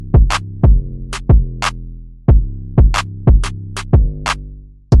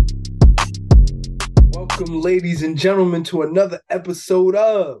Welcome, ladies and gentlemen, to another episode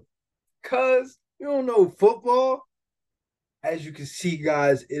of Cuz You Don't Know Football. As you can see,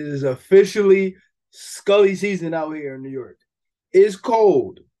 guys, it is officially Scully season out here in New York. It's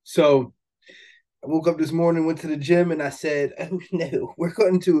cold. So I woke up this morning, went to the gym, and I said, oh no, we're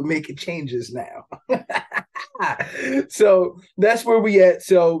going to make changes now. So that's where we at.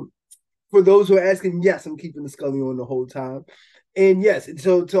 So for those who are asking, yes, I'm keeping the Scully on the whole time. And yes, and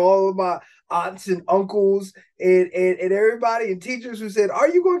so to all of my aunts and uncles and everybody and teachers who said, are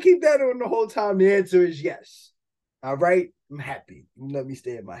you going to keep that on the whole time? The answer is yes. All right. I'm happy. Let me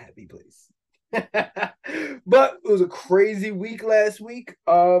stay in my happy place. But it was a crazy week last week.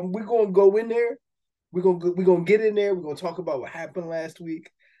 We're going to go in there. We're gonna get in there. We're gonna talk about what happened last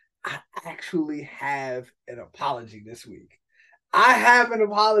week. I actually have an apology this week. I have an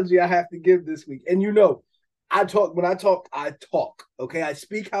apology I have to give this week. And you know, I talk when I talk, I talk. Okay. I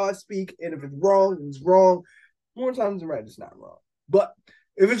speak how I speak. And if it's wrong, it's wrong. More times than right, it's not wrong. But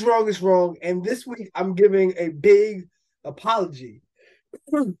if it's wrong, it's wrong. And this week I'm giving a big apology.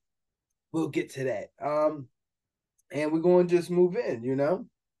 We'll get to that. And we're going to just move in, you know?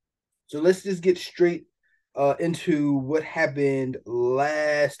 So let's just get straight into what happened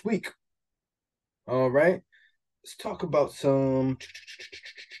last week. All right. Let's talk about some.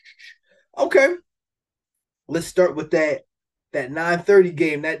 Okay. Let's start with that 9:30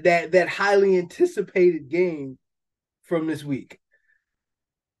 game, that highly anticipated game from this week.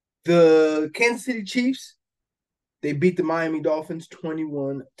 The Kansas City Chiefs, they beat the Miami Dolphins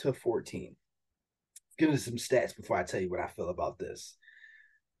 21-14. Give us some stats before I tell you what I feel about this.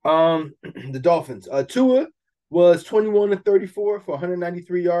 The Dolphins. Tua was 21-34 for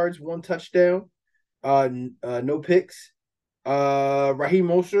 193 yards, one touchdown, no picks. Raheem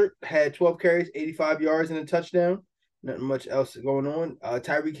Mostert had 12 carries, 85 yards, and a touchdown. Nothing much else going on.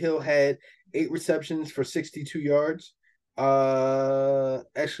 Tyreek Hill had 8 receptions for 62 yards.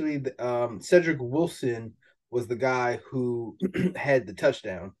 Actually, Cedric Wilson was the guy who had the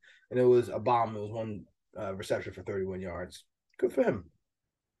touchdown, and it was a bomb. It was one reception for 31 yards. Good for him.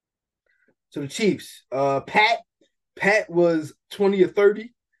 So the Chiefs, Pat was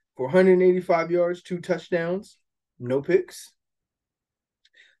 20-30 for 185 yards, 2 touchdowns, no picks.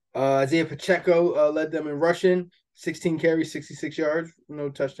 Isaiah Pacheco led them in rushing, 16 carries, 66 yards, no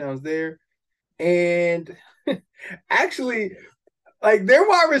touchdowns there. And actually, like their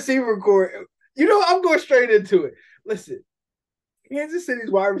wide receiver core, you know, I'm going straight into it. Listen, Kansas City's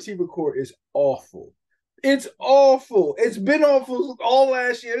wide receiver core is awful. It's awful. It's been awful all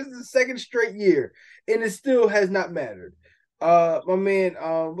last year. This is the second straight year, and it still has not mattered. My man,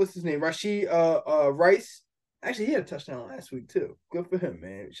 what's his name? Rashid Rice. Actually, he had a touchdown last week too. Good for him,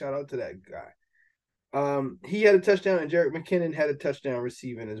 man. Shout out to that guy. He had a touchdown, and Jerick McKinnon had a touchdown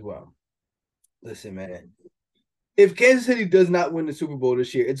receiving as well. Listen, man. If Kansas City does not win the Super Bowl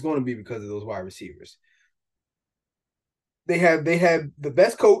this year, it's going to be because of those wide receivers. They have the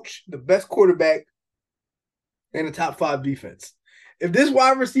best coach, the best quarterback, and a top 5 defense. If this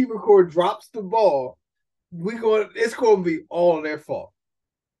wide receiver core drops the ball, it's going to be all their fault.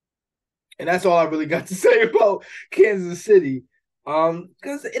 And that's all I really got to say about Kansas City.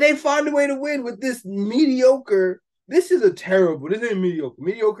 Because they find a way to win with this mediocre. This isn't mediocre.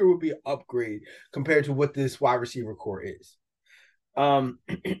 Mediocre would be an upgrade compared to what this wide receiver core is.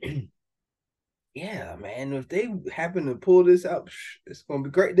 Yeah, man, if they happen to pull this out, it's going to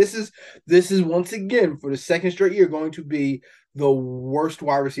be great. This is once again for the second straight year going to be the worst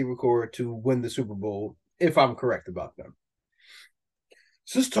wide receiver core to win the Super Bowl, if I'm correct about them.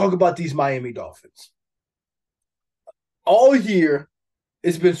 So let's talk about these Miami Dolphins. All year,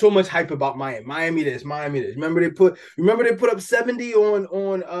 it's been so much hype about Miami. Miami this. Remember they put up 70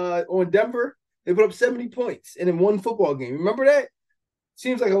 on Denver? They put up 70 points in one football game. Remember that?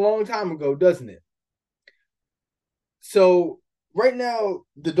 Seems like a long time ago, doesn't it? So right now,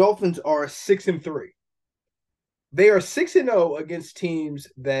 the Dolphins are 6-3. They are 6-0 against teams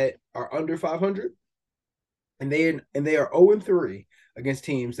that are under 500, and they are 0-3 against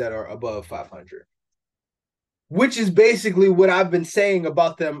teams that are above 500. Which is basically what I've been saying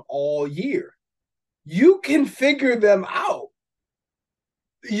about them all year. You can figure them out.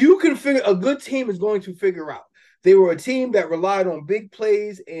 A good team is going to figure out. They were a team that relied on big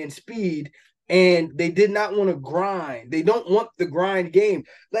plays and speed, and they did not want to grind. They don't want the grind game.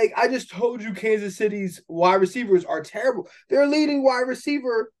 Like I just told you, Kansas City's wide receivers are terrible. The leading wide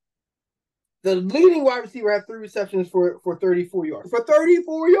receiver had 3 receptions for 34 yards. For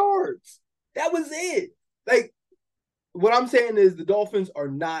 34 yards. That was it. Like, what I'm saying is the Dolphins are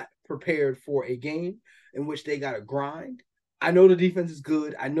not prepared for a game in which they got to grind. I know the defense is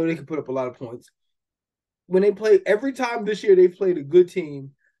good. I know they can put up a lot of points. when they play every time this year they've played a good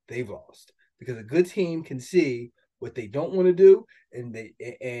team, they've lost because a good team can see what they don't want to do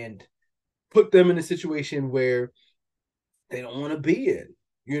and put them in a situation where they don't want to be in.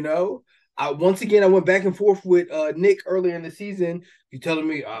 You know, once again I went back and forth with Nick earlier in the season. You telling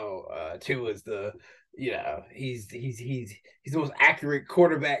me, oh, Tua is the he's the most accurate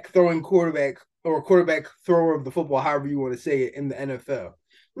throwing quarterback or quarterback thrower of the football, however you want to say it, in the NFL.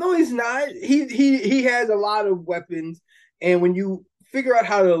 No, he's not. He has a lot of weapons, and when you figure out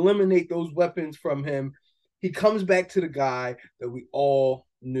how to eliminate those weapons from him, he comes back to the guy that we all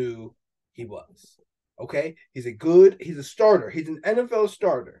knew he was. Okay, he's a starter. He's an NFL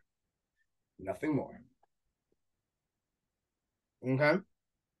starter. Nothing more. Okay,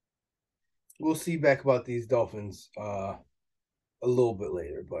 we'll see back about these Dolphins a little bit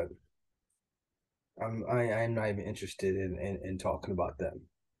later, but I'm not even interested in talking about them.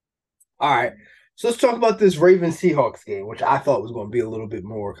 All right, so let's talk about this Ravens Seahawks game, which I thought was going to be a little bit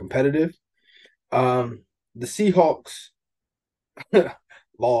more competitive. The Seahawks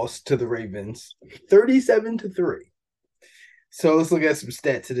lost to the Ravens 37-3. So let's look at some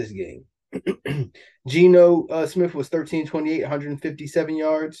stats of this game. Geno Smith was 13-28, 157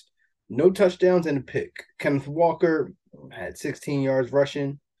 yards, no touchdowns and a pick. Kenneth Walker had 16 yards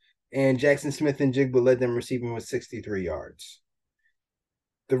rushing, and Jackson Smith-Njigba led them receiving with 63 yards.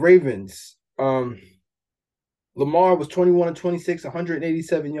 The Ravens, Lamar was 21-26,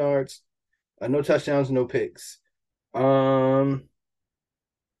 187 yards, no touchdowns, no picks. Keaton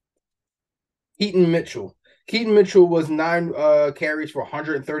Mitchell was 9 carries for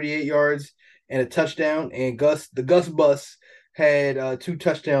 138 yards and a touchdown. And the Gus Bus had 2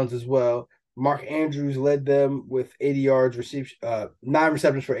 touchdowns as well. Mark Andrews led them with 80 yards, received 9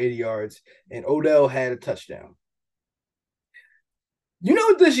 receptions for 80 yards, and Odell had a touchdown. You know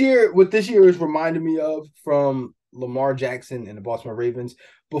what this year is reminding me of from Lamar Jackson and the Baltimore Ravens?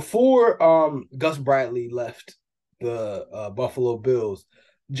 Before Gus Bradley left the Buffalo Bills,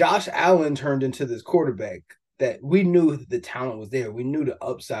 Josh Allen turned into this quarterback that we knew the talent was there. We knew the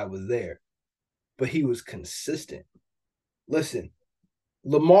upside was there, but he was consistent. Listen,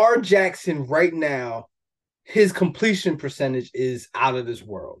 Lamar Jackson right now, his completion percentage is out of this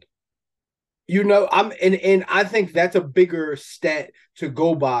world. You know, and I think that's a bigger stat to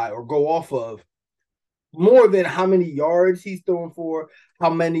go by or go off of more than how many yards he's throwing for,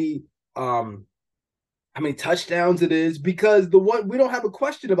 how many touchdowns it is, because we don't have a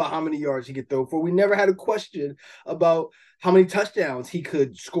question about how many yards he could throw for. We never had a question about how many touchdowns he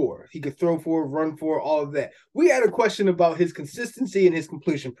could score. He could throw for, run for, all of that. We had a question about his consistency and his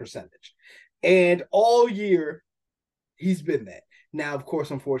completion percentage. And all year, he's been that. Now, of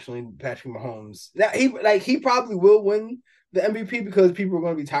course, unfortunately, Patrick Mahomes, he probably will win the MVP because people are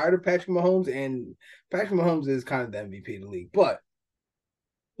going to be tired of Patrick Mahomes, and Patrick Mahomes is kind of the MVP of the league. But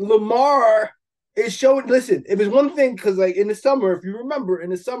Lamar is showing. Listen, it was one thing because, like, in the summer, if you remember, in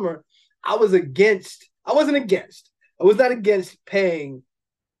the summer, I was not against paying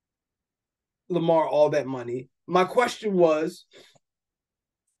Lamar all that money. My question was,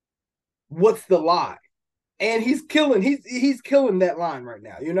 what's the lie? And he's killing that line right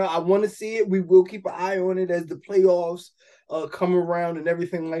now. You know, I want to see it. We will keep an eye on it as the playoffs come around and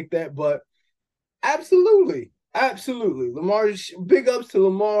everything like that. But absolutely. Lamar, big ups to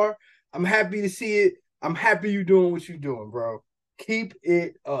Lamar. I'm happy to see it. I'm happy you're doing what you're doing, bro. Keep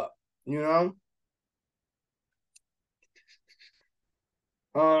it up, you know?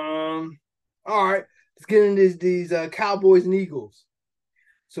 All right. Let's get into these Cowboys and Eagles.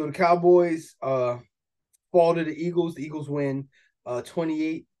 So the Cowboys fall to the Eagles. The Eagles win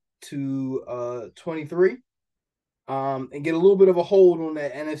 28-23. And get a little bit of a hold on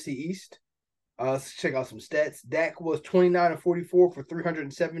that NFC East. Let's check out some stats. Dak was 29-44 for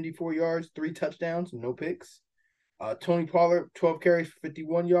 374 yards, 3 touchdowns, no picks. Tony Pollard, 12 carries for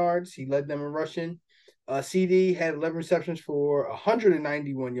 51 yards. He led them in rushing. CD had 11 receptions for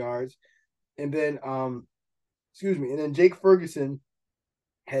 191 yards. And then, Jake Ferguson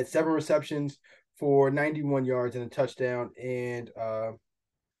had 7 receptions for 91 yards and a touchdown. And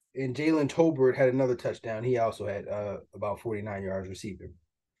Jalen Tolbert had another touchdown. He also had about 49 yards receiving.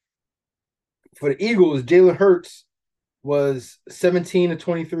 For the Eagles, Jalen Hurts was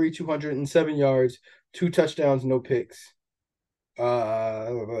 17-23, 207 yards, 2 touchdowns, no picks. They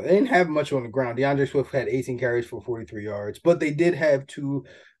didn't have much on the ground. DeAndre Swift had 18 carries for 43 yards, but they did have 2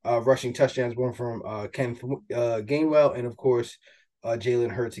 rushing touchdowns, one from Kenneth Gainwell and, of course,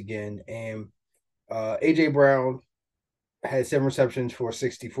 Jalen Hurts again. And A.J. Brown had 7 receptions for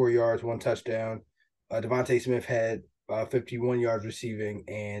 64 yards, 1 touchdown. Devontae Smith had 51 yards receiving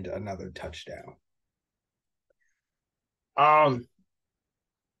and another touchdown. Um,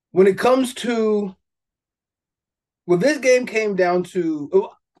 when it comes to this game came down to.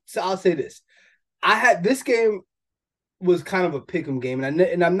 So I'll say this: I had this game was kind of a pick'em game,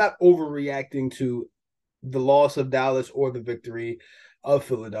 and I'm not overreacting to the loss of Dallas or the victory of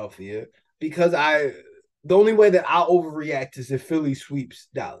Philadelphia because the only way that I'll overreact is if Philly sweeps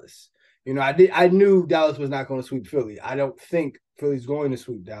Dallas. I knew Dallas was not going to sweep Philly. I don't think Philly's going to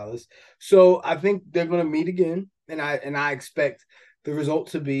sweep Dallas. So I think they're going to meet again, and I expect the result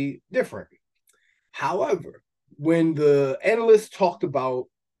to be different. However, when the analysts talked about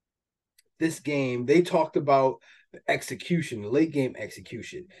this game, they talked about execution, late game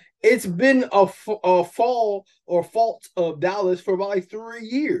execution. It's been a fall or fault of Dallas for about like 3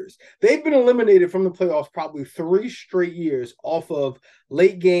 years. They've been eliminated from the playoffs probably 3 straight years off of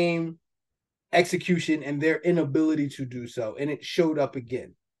late game execution and their inability to do so. And it showed up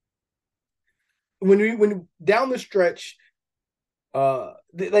again. When down the stretch, like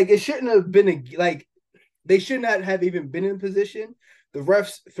it shouldn't have been like they should not have even been in position. The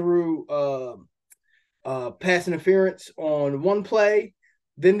refs threw pass interference on one play,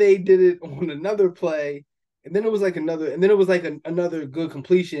 then they did it on another play, and then it was like another good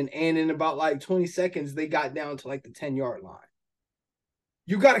completion, and in about like 20 seconds they got down to like the 10-yard line.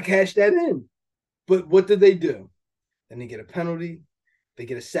 You got to cash that in. But what did they do? Then they get a penalty, they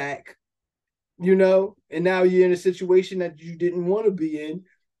get a sack, and now you're in a situation that you didn't want to be in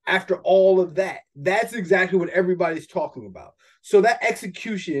after all of that. That's exactly what everybody's talking about. So that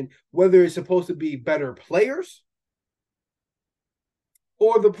execution, whether it's supposed to be better players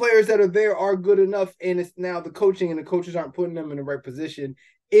or the players that are there are good enough, and it's now the coaching and the coaches aren't putting them in the right position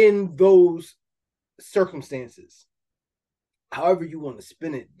in those circumstances. However you want to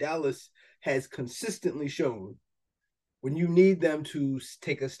spin it, Dallas has consistently shown when you need them to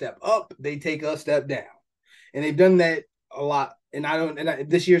take a step up, they take a step down. And they've done that a lot. And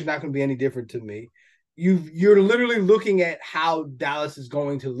this year's not going to be any different to me. You're literally looking at how Dallas is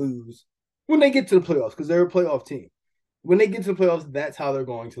going to lose when they get to the playoffs, because they're a playoff team. When they get to the playoffs, that's how they're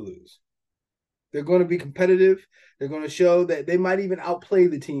going to lose. They're going to be competitive. They're going to show that they might even outplay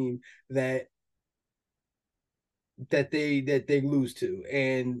the team that they lose to.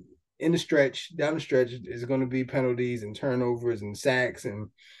 And down the stretch is going to be penalties and turnovers and sacks and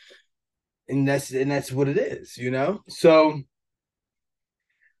that's what it is, So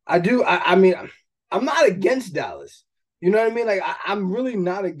I mean, I'm not against Dallas. You know what I mean? Like I'm really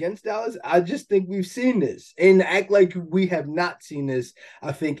not against Dallas. I just think we've seen this, and to act like we have not seen this,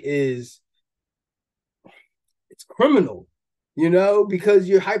 I think it's criminal, because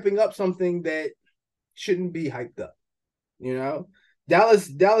you're hyping up something that shouldn't be hyped up. Dallas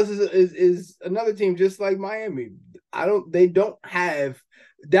is another team just like Miami. They don't have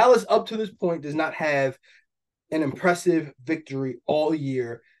Dallas up to this point does not have an impressive victory all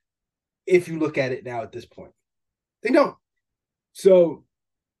year if you look at it now at this point. They don't. So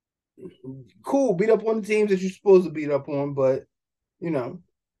cool, beat up on the teams that you're supposed to beat up on, but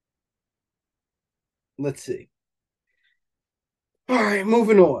let's see. All right,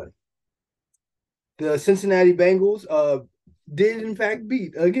 moving on. The Cincinnati Bengals did in fact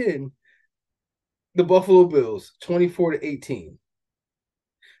beat again the Buffalo Bills 24-18.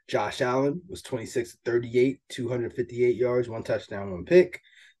 Josh Allen was 26-38, 258 yards, 1 touchdown, 1 pick.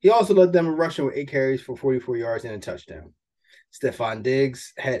 He also led them in rushing with 8 carries for 44 yards and a touchdown. Stefon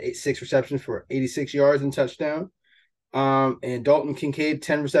Diggs had 6 receptions for 86 yards and touchdown. And Dalton Kincaid,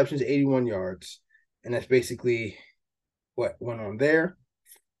 10 receptions, 81 yards. And that's basically what went on there.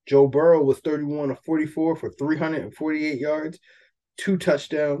 Joe Burrow was 31-44 for 348 yards, 2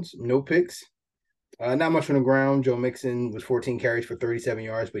 touchdowns, no picks. Not much on the ground. Joe Mixon was 14 carries for 37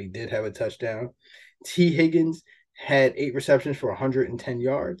 yards, but he did have a touchdown. T. Higgins had 8 receptions for 110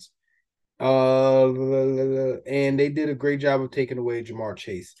 yards. And they did a great job of taking away Ja'Marr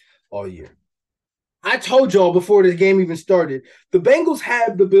Chase all year. I told y'all before this game even started, the Bengals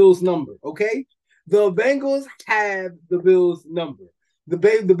have the Bills' number, okay? The Bengals have the Bills' number. The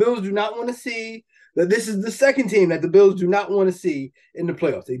Bills do not want to see that this is the second team that the Bills do not want to see in the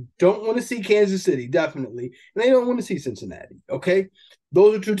playoffs. They don't want to see Kansas City, definitely, and they don't want to see Cincinnati. Okay,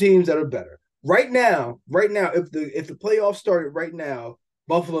 those are 2 teams that are better right now. If the playoffs started right now,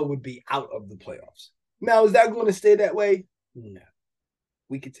 Buffalo would be out of the playoffs. Now, is that going to stay that way? No.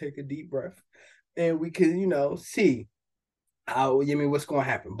 We could take a deep breath and we could, see what's going to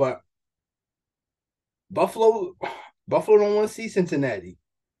happen. But Buffalo don't want to see Cincinnati.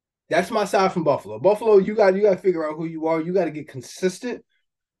 That's my side from Buffalo. Buffalo, you got to figure out who you are. You got to get consistent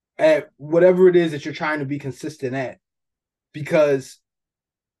at whatever it is that you're trying to be consistent at, because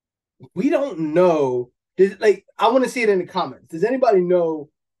we don't know I want to see it in the comments. Does anybody know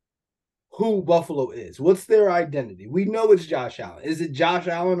who Buffalo is? What's their identity? We know it's Josh Allen. Is it Josh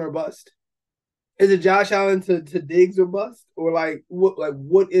Allen or bust? Is it Josh Allen to Diggs or bust? Or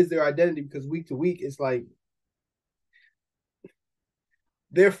what is their identity? Because week to week, it's like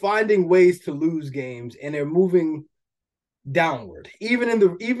they're finding ways to lose games and they're moving downward.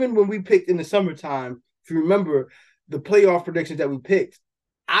 Even when we picked in the summertime, if you remember the playoff predictions that we picked,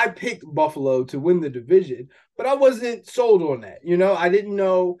 I picked Buffalo to win the division, but I wasn't sold on that. I didn't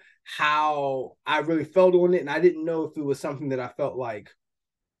know how I really felt on it, and I didn't know if it was something that I felt like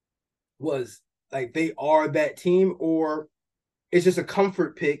was like they are that team, or it's just a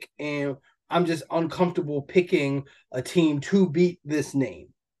comfort pick, and I'm just uncomfortable picking a team to beat this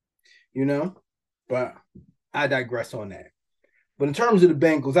name, But I digress on that. But in terms of the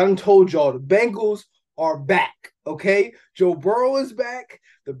Bengals, I done told y'all the Bengals are back, okay? Joe Burrow is back.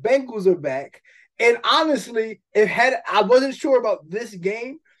 The Bengals are back. And honestly, I wasn't sure about this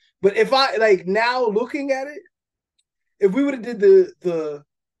game, but if I now looking at it, if we would have did the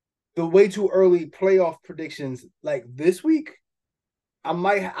way too early playoff predictions like this week, I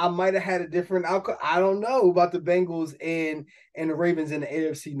might have had a different outcome. I don't know about the Bengals and the Ravens in the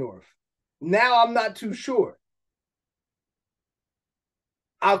AFC North. Now I'm not too sure.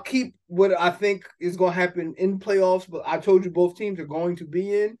 I'll keep what I think is going to happen in playoffs, but I told you both teams are going to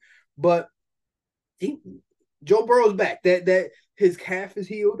be in. But Joe Burrow's back. That his calf is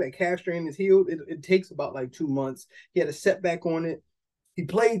healed. That calf strain is healed. It takes about 2 months. He had a setback on it. He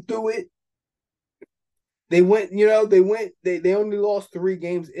played through it. They went. They only lost 3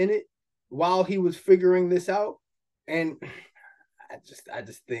 games in it while he was figuring this out. And I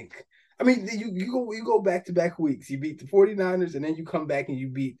just think. I mean, you go back to back weeks. You beat the 49ers, and then you come back and you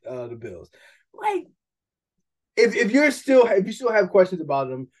beat the Bills. If you still have questions about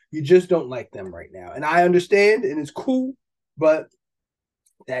them, you just don't like them right now. And I understand, and it's cool, but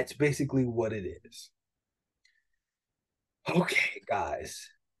that's basically what it is. Okay, guys,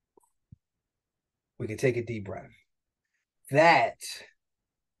 we can take a deep breath. That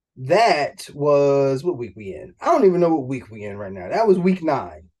was what week we in. I don't even know what week we in right now. That was week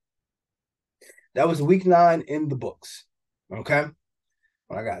 9. That was week 9 in the books. Okay.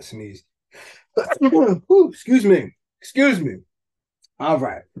 Well, I got sneeze. Excuse me. All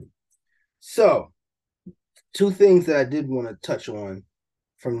right. So, 2 things that I did want to touch on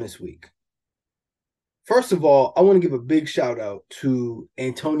from this week. First of all, I want to give a big shout out to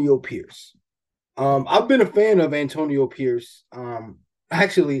Antonio Pierce. I've been a fan of Antonio Pierce.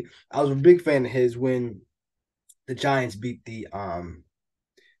 Actually, I was a big fan of his when the Giants beat the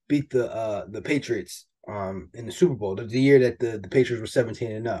Patriots in the Super Bowl, the year that the Patriots were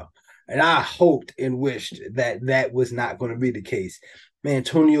 17-0. And I hoped and wished that was not going to be the case. Man,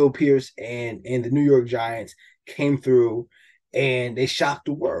 Antonio Pierce and the New York Giants came through and they shocked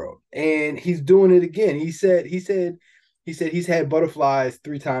the world. And he's doing it again. He said he's had butterflies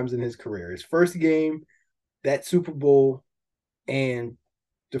 3 times in his career. His first game, that Super Bowl, and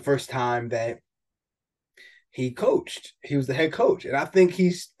the first time that he coached. He was the head coach. And I think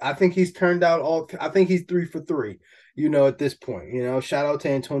he's turned out I think he's 3 for 3, at this point. Shout out to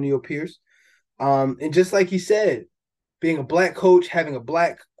Antonio Pierce. And just like he said, being a black coach, having a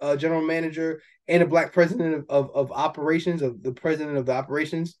black general manager, and a black president of operations, of the president of the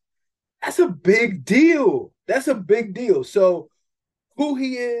operations, that's a big deal. That's a big deal. So who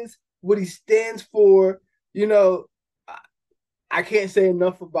he is, what he stands for, I can't say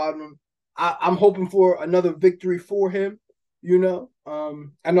enough about him. I'm hoping for another victory for him. I know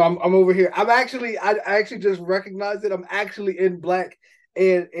I'm over here. I actually just recognized it. I'm actually in black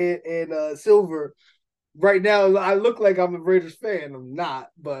and silver right now. I look like I'm a Raiders fan. I'm not,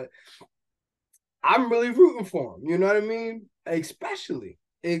 but I'm really rooting for him. You know what I mean? Especially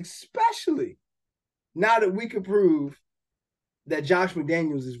now that we can prove that Josh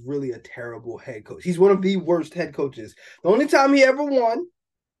McDaniels is really a terrible head coach. He's one of the worst head coaches. The only time he ever won,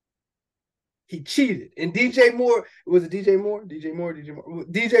 he cheated. And DJ Moore, was it DJ Moore?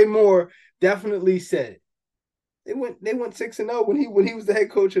 DJ Moore definitely said it. They went 6-0 when he was the head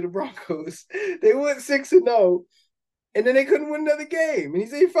coach of the Broncos. They went 6-0, and then they couldn't win another game. And he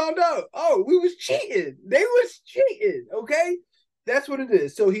said he found out, we was cheating. They was cheating. Okay, that's what it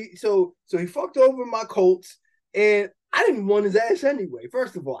is. So he fucked over my Colts, and I didn't want his ass anyway.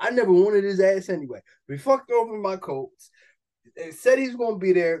 First of all, I never wanted his ass anyway. But he fucked over my Colts. Said he's going to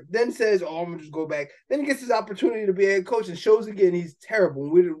be there, then says, I'm going to just go back. Then he gets his opportunity to be a head coach and shows again he's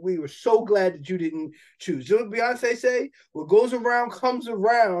terrible. We were so glad that you didn't choose. You know what Beyonce say? What goes around comes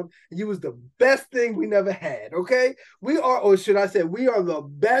around, and you was the best thing we never had, okay? We are, or should I say, we are the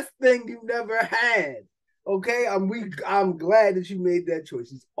best thing you never had. Okay, I'm glad that you made that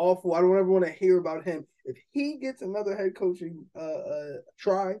choice. It's awful. I don't ever want to hear about him. If he gets another head coaching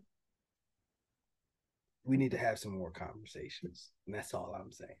try, we need to have some more conversations. And that's all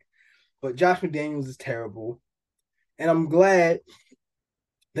I'm saying. But Josh McDaniels is terrible. And I'm glad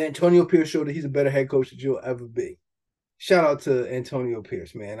that Antonio Pierce showed that he's a better head coach than you'll ever be. Shout out to Antonio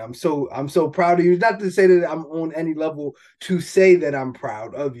Pierce, man. I'm so proud of you. Not to say that I'm on any level to say that I'm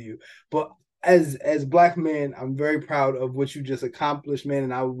proud of you, but as black man, I'm very proud of what you just accomplished, man.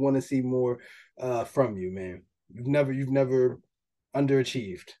 And I want to see more from you, man. You've never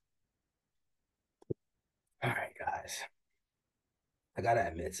underachieved. All right, guys. I gotta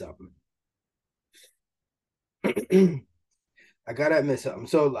admit something. I gotta admit something.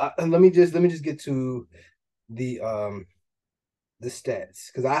 So let me just get to the um the stats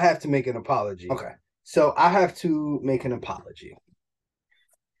because I have to make an apology. Okay. So I have to make an apology.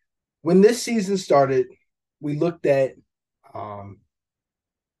 When this season started, we looked at um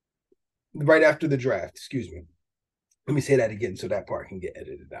right after the draft, excuse me. Let me say that again so that part can get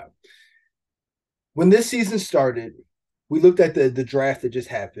edited out. When this season started, we looked at the draft that just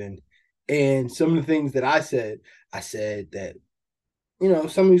happened and some of the things that I said that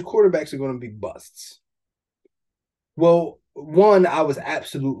some of these quarterbacks are going to be busts. Well, one I was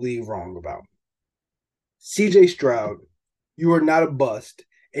absolutely wrong about. CJ Stroud, you are not a bust,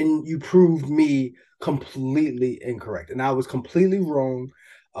 and you proved me completely incorrect. And I was completely wrong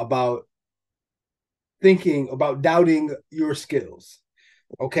about doubting your skills.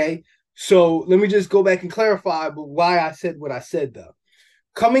 Okay. So let me just go back and clarify why I said what I said, though.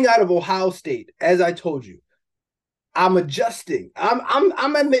 Coming out of Ohio State, as I told you, I'm adjusting.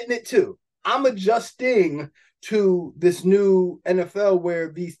 I'm admitting it too. I'm adjusting to this new NFL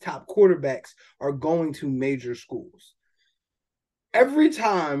where these top quarterbacks are going to major schools. Every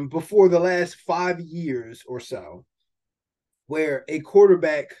time before the last 5 years or so, where a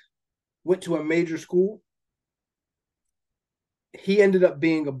quarterback went to a major school, he ended up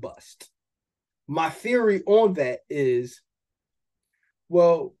being a bust. My theory on that is,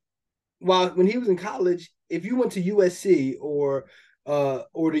 well, when he was in college, if you went to USC or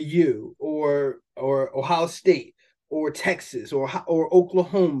the U or Ohio State or Texas or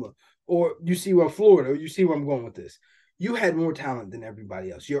Oklahoma or you see where Florida, or you see where I'm going with this. You had more talent than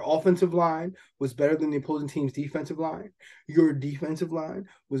everybody else. Your offensive line was better than the opposing team's defensive line. Your defensive line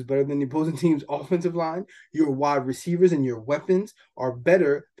was better than the opposing team's offensive line. Your wide receivers and your weapons are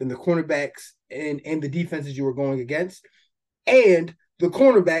better than the cornerbacks and the defenses you were going against. And the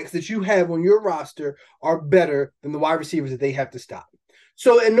cornerbacks that you have on your roster are better than the wide receivers that they have to stop.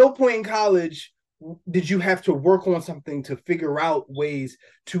 So at no point in college did you have to work on something to figure out ways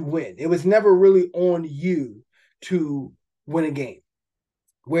to win. It was never really on you to win a game.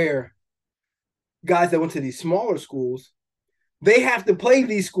 Where guys that went to these smaller schools, they have to play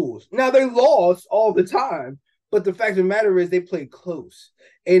these schools. Now they lost all the time, but the fact of the matter is they played close.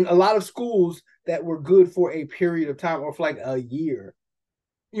 And a lot of schools that were good for a period of time or for like a year,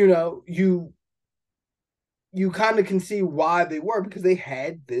 you kind of can see why they were because they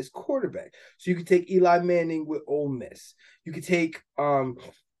had this quarterback. So you could take Eli Manning with Ole Miss. You could take Ben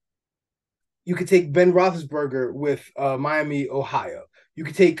Roethlisberger with Miami, Ohio. You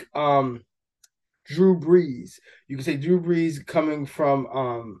could take Drew Brees. You could say Drew Brees coming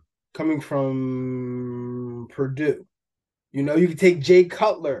from Purdue. You could take Jay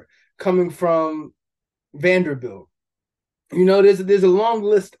Cutler coming from Vanderbilt. There's a long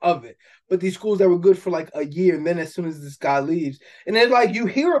list of it. But these schools that were good for like a year, and then as soon as this guy leaves, and then like you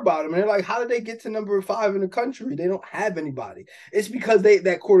hear about them, and they're like, how did they get to number 5 in the country? They don't have anybody. It's because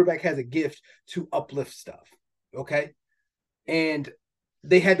that quarterback has a gift to uplift stuff. Okay. And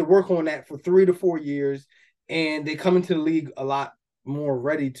they had to work on that for 3 to 4 years, and they come into the league a lot more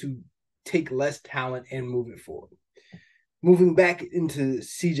ready to take less talent and move it forward. Moving back into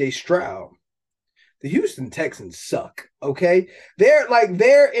CJ Stroud, the Houston Texans suck. Okay, they're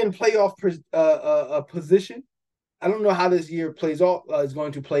in playoff position. I don't know how this year is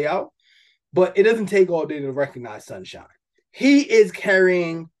going to play out, but it doesn't take all day to recognize sunshine. He is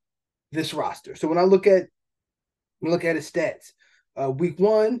carrying this roster. So when I look at his stats, week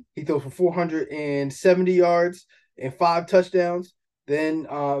 1 he throws for 470 yards and 5 touchdowns. Then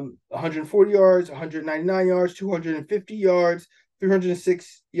 140 yards, 199 yards, 250 yards,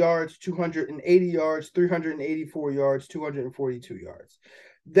 306 yards, 280 yards, 384 yards, 242 yards.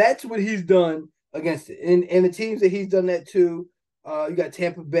 That's what he's done against it. And the teams that he's done that to, you got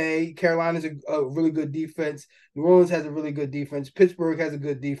Tampa Bay. Carolina's a really good defense. New Orleans has a really good defense. Pittsburgh has a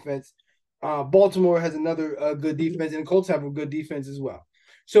good defense. Baltimore has another good defense. And the Colts have a good defense as well.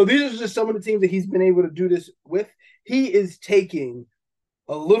 So these are just some of the teams that he's been able to do this with. He is taking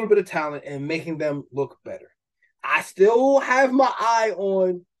a little bit of talent and making them look better. I still have my eye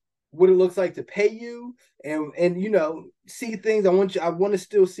on what it looks like to pay you and see things. I want to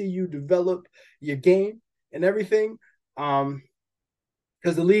still see you develop your game and everything.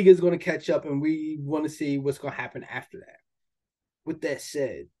 Because the league is going to catch up and we want to see what's going to happen after that. With that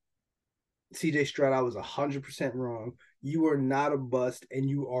said, CJ Stroud, I was 100% wrong. You are not a bust and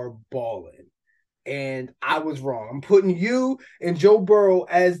you are balling. And I was wrong. I'm putting you and Joe Burrow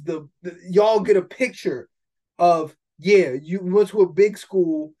as y'all get a picture of, yeah, you went to a big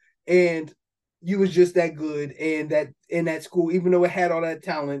school and you was just that good, and that in that school, even though it had all that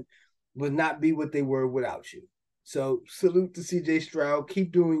talent, would not be what they were without you. So salute to CJ Stroud.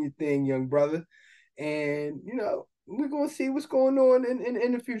 Keep doing your thing, young brother. And we're gonna see what's going on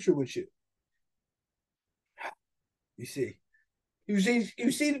in the future with you. You see. You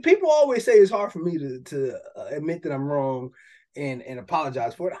see, people always say it's hard for me to admit that I'm wrong and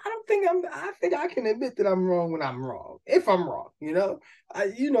apologize for it. I think I can admit that I'm wrong when I'm wrong. If I'm wrong, I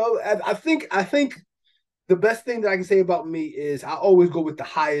think the best thing that I can say about me is I always go with the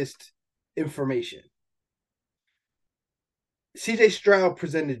highest information. CJ Stroud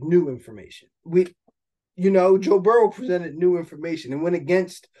presented new information. Joe Burrow presented new information and went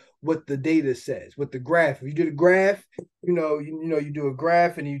against what the data says, what the graph. If you do the graph, you do a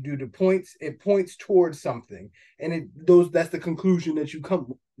graph and you do the points, it points towards something. And that's the conclusion that you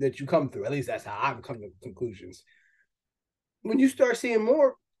come through. At least that's how I've come to conclusions. When you start seeing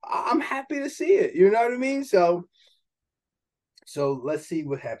more, I'm happy to see it. You know what I mean? So let's see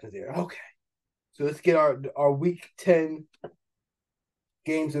what happens there. Okay. So let's get our week 10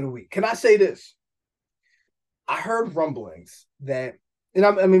 games of the week. Can I say this? I heard rumblings that, and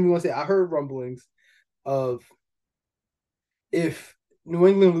I heard rumblings of if New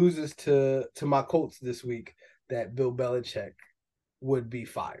England loses to my Colts this week, that Bill Belichick would be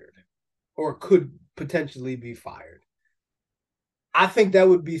fired or could potentially be fired. I think that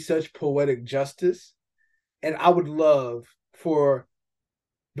would be such poetic justice, and I would love for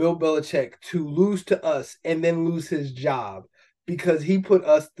Bill Belichick to lose to us and then lose his job because he put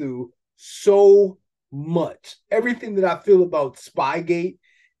us through so much. Everything that I feel about Spygate,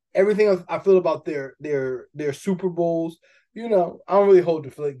 everything I feel about their Super Bowls, I don't really hold the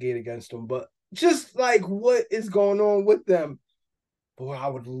Deflategate against them, but just like what is going on with them, boy, I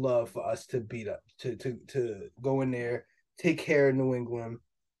would love for us to beat up, to go in there, take care of New England,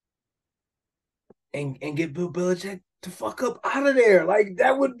 and get Bill Belichick to fuck up out of there. Like,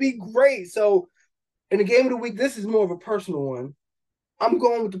 that would be great. So in the game of the week, this is more of a personal one. I'm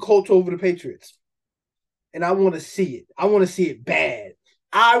going with the Colts over the Patriots. And I want to see it. I want to see it bad.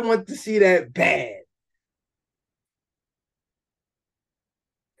 I want to see that bad.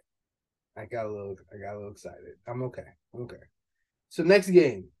 I got a little excited. I'm okay. Okay. So next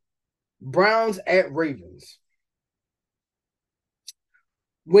game, Browns at Ravens.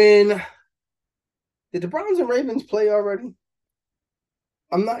 Did the Browns and Ravens play already?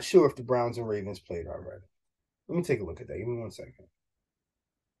 I'm not sure if the Browns and Ravens played already. Let me take a look at that. Give me 1 second.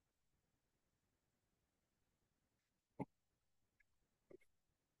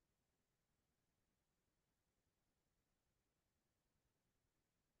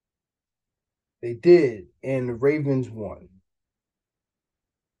 They did, and the Ravens won.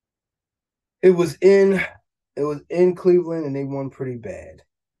 It was in Cleveland, and they won pretty bad.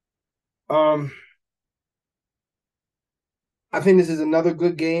 I think this is another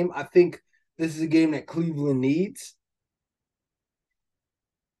good game. I think this is a game that Cleveland needs.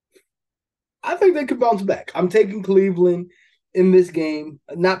 I think they could bounce back. I'm taking Cleveland in this game,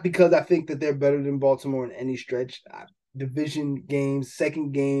 not because I think that they're better than Baltimore in any stretch. Division games,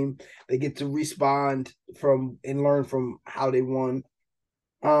 second game, they get to respond from and learn from how they won.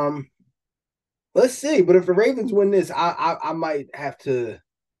 Let's see. But if the Ravens win this, I might have to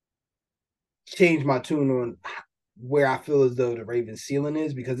change my tune on where I feel as though the Ravens ceiling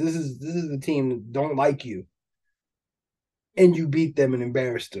is, because this is the team that don't like you, and you beat them and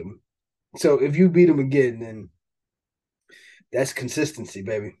embarrassed them. So if you beat them again, then that's consistency,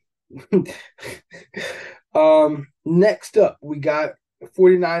 baby. Next up, we got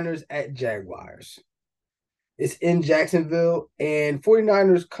 49ers at Jaguars. It's in Jacksonville, and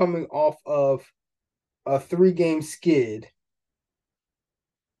 49ers coming off of a 3-game skid,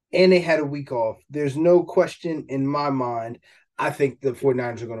 and they had a week off. There's no question in my mind. I think the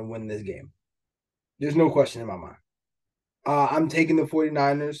 49ers are going to win this game. There's no question in my mind. I'm taking the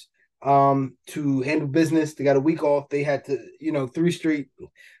 49ers to handle business. They got a week off. They had to,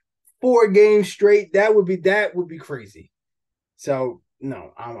 4 games straight. That would be crazy. So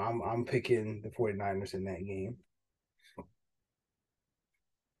No, I'm picking the 49ers in that game.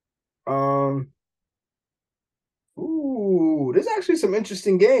 Um, there's actually some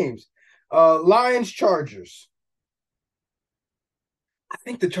interesting games. Lions Chargers. I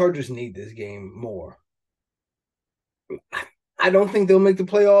think the Chargers need this game more. I don't think they'll make the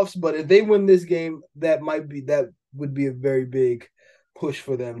playoffs, but if they win this game, that would be a very big push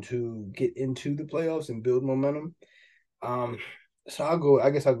for them to get into the playoffs and build momentum. Um, so I'll go. I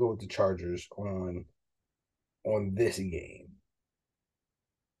guess I'll go with the Chargers on this game.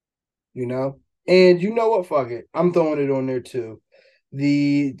 You know, and you know what? Fuck it, I'm throwing it on there too.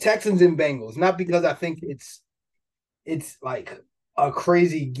 The Texans and Bengals, not because I think it's like a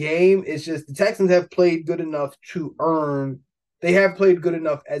crazy game. It's just the Texans have played good enough to earn. They have played good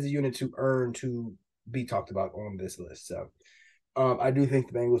enough as a unit to earn to be talked about on this list. So I do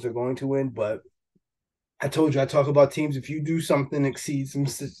think the Bengals are going to win, but I told you I talk about teams. If you do something exceed some,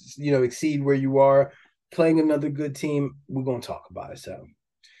 exceed where you are playing another good team, we're gonna talk about it.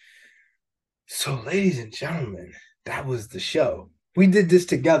 So, ladies and gentlemen, that was the show. We did this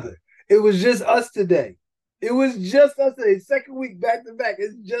together. It was just us today. It was just us today. Second week back to back.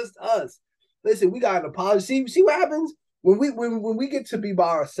 It's just us. Listen, we got an apology. See what happens when we get to be by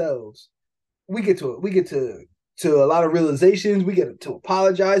ourselves. We get to a lot of realizations. We get to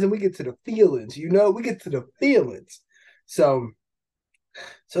apologize, and we get to the feelings. We get to the feelings. So,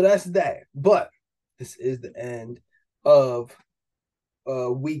 so that's that. But this is the end of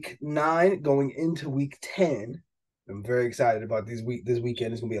week 9 going into week 10. I'm very excited about this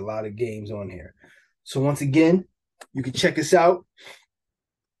weekend. There's gonna be a lot of games on here. So once again, you can check us out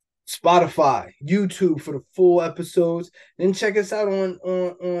Spotify, YouTube for the full episodes. Then check us out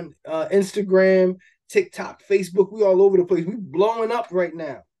on Instagram, TikTok, Facebook. We all over the place. We blowing up right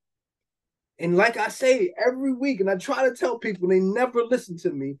now. And like I say every week, and I try to tell people, they never listen to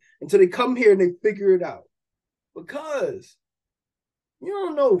me until they come here and they figure it out. Because you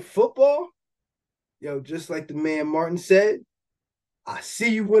don't know football. Yo, just like the man Martin said, I see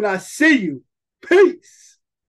you when I see you. Peace.